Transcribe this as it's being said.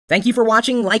Thank you for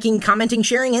watching, liking, commenting,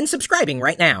 sharing, and subscribing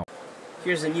right now.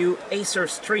 Here's a new Acer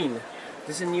screen.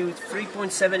 This is a new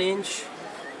 3.7-inch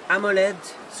AMOLED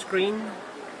screen.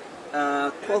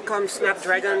 Qualcomm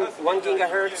Snapdragon, 1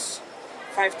 GHz,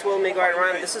 512 MB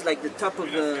RAM. This is like the top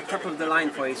of the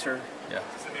line for Acer. Yeah.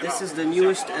 This is the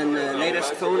newest and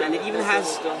latest phone, and it even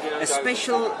has a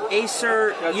special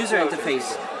Acer user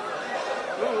interface.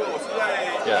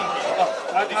 Yeah.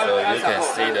 So you can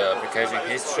see the application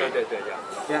history.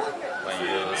 Yeah. When you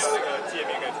use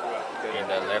in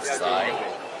the left side.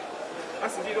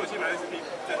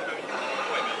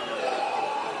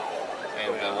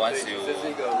 And once you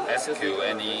execute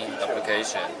any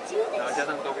application,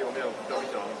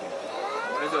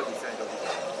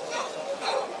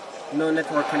 No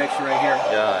network connection right here.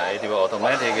 yeah, it will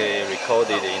automatically record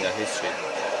it in the history.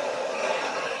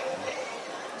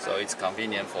 So it's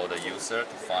convenient for the user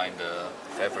to find the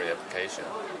favorite application.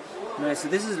 Nice. So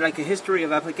this is like a history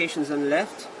of applications on the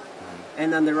left,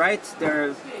 and on the right there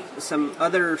are some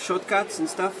other shortcuts and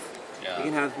stuff. Yeah. You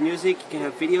can have music, you can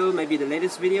have video, maybe the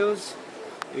latest videos.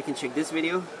 We can check this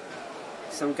video.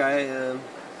 Some guy,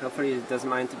 hopefully doesn't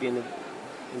mind to be in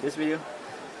this video.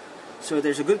 So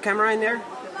there's a good camera in there.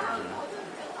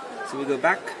 So we go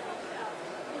back.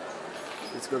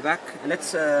 Let's go back and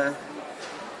let's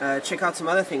check out some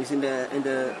other things in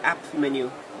the app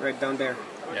menu right down there.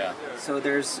 Yeah. So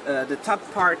there's the top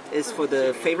part is for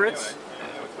the favorites,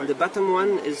 and the bottom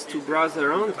one is to browse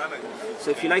around.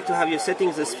 So if you like to have your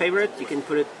settings as favorite, you can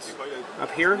put it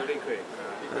up here.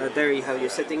 There you have your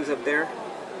settings up there.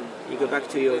 You go back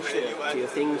to your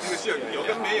things.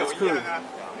 That's cool.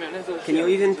 Can you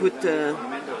even put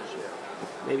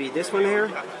maybe this one here?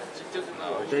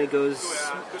 Then it goes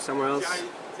somewhere else.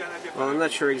 Well, I'm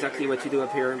not sure exactly what you do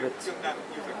up here, but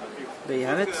there you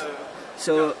have it.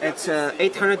 So it's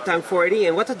 800 x 480,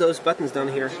 and what are those buttons down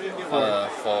here?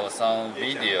 For some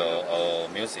video or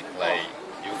music play,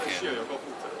 you can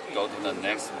go to the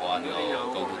next one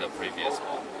or go to the previous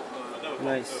one.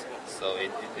 Nice. So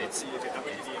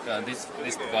this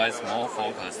device more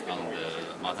focused on the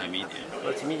multimedia.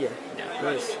 Multimedia. Yeah.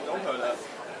 Nice.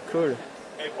 Cool.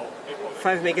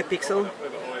 5 megapixel.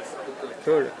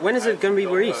 Cool. When is it going to be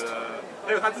released?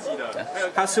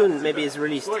 How soon maybe it's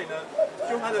released? For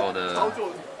the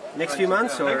Next few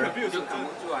months or?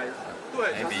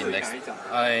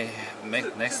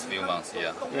 maybe next few months,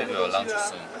 yeah. It will launch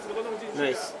soon.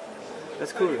 Nice.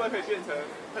 That's cool.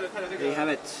 There you have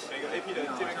it.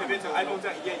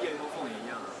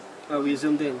 Oh, we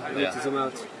zoomed in. We need to zoom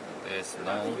out. There's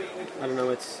no. I don't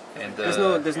know. It's And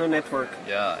there's no network.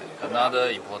 Yeah. Another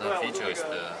important feature is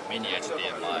the mini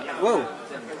HDMI. Whoa.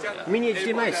 Yeah. Mini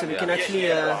HDMI, so we can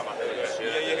actually.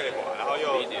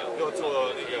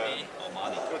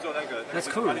 That's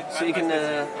cool. So you can.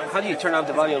 How do you turn off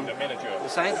the volume? The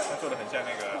side.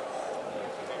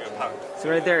 So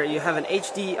right there, you have an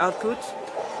HD output,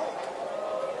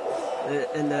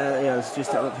 and yeah, it's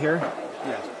just up here.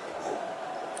 Yeah.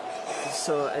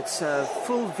 So it's a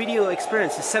full video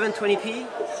experience. It's 720p.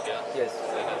 Yeah. Yes.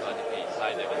 720p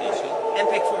high definition.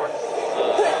 MPEG 4.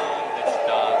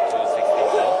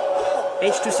 H.264.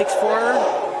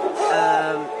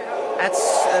 H.264 adds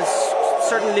a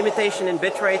certain limitation in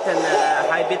bitrate and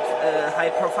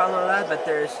high profile and all that, but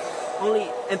there's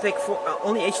only MPEG 4,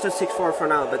 only H.264 for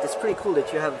now. But it's pretty cool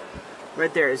that you have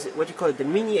right there. Is what you call it, the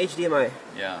mini HDMI.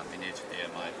 Yeah, mini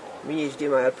HDMI. Mini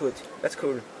HDMI output. That's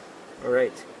cool. All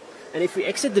right. And if we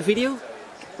exit the video,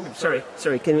 sorry,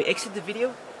 can we exit the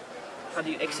video? How do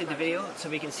you exit the video so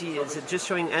we can see? Is it just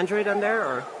showing Android on there,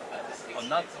 or? Oh,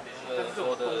 not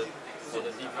for the default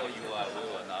UI. We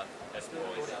will not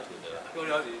export it to the.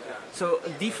 So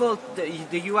default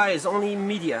the UI is only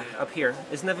media up here.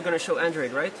 It's never going to show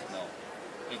Android, right? No,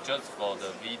 it's just for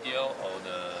the video or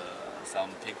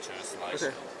some pictures like.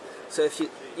 Okay. So if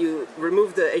you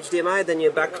remove the HDMI, then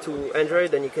you're back to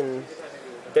Android, then you can.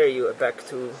 There you are back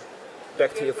to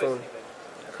your phone.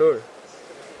 Cool.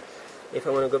 If I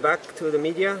want to go back to the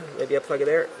media, maybe I plug it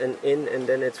there and in, and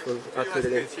then it will output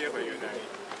again.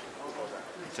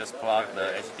 Just plug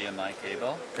the HDMI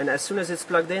cable. And as soon as it's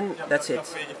plugged in, that's it.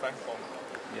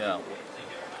 Yeah.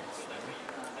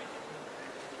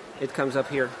 It comes up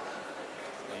here.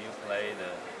 When you play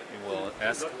you will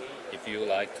ask if you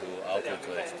like to output to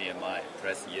HDMI.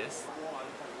 Press yes,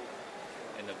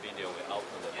 and the video will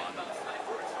output the button.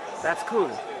 That's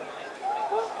cool.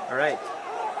 All right.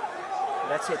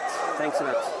 That's it. Thanks a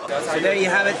lot. So there you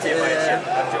have it.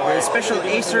 The special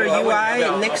Acer UI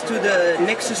next to the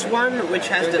Nexus One, which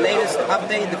has the latest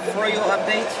update, the Pirillo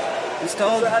update.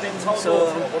 installed. So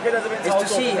it's to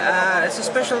see. It's a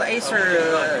special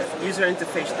Acer user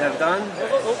interface they've done.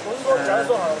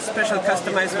 Special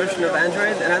customized version of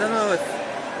Android, and I don't know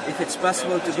if it's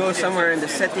possible to go somewhere in the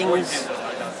settings.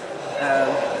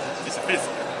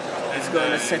 Let's go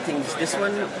in the settings, this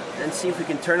one, and see if we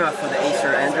can turn off for the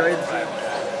Acer Android.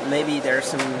 Maybe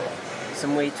there's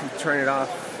some way to turn it off.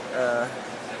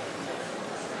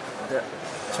 The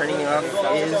turning it off is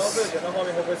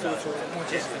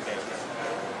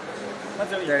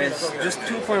there is just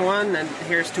 2.1 and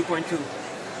here's 2.2.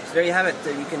 So there you have it.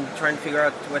 You can try and figure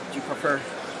out what you prefer.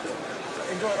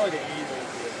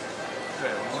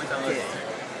 Okay.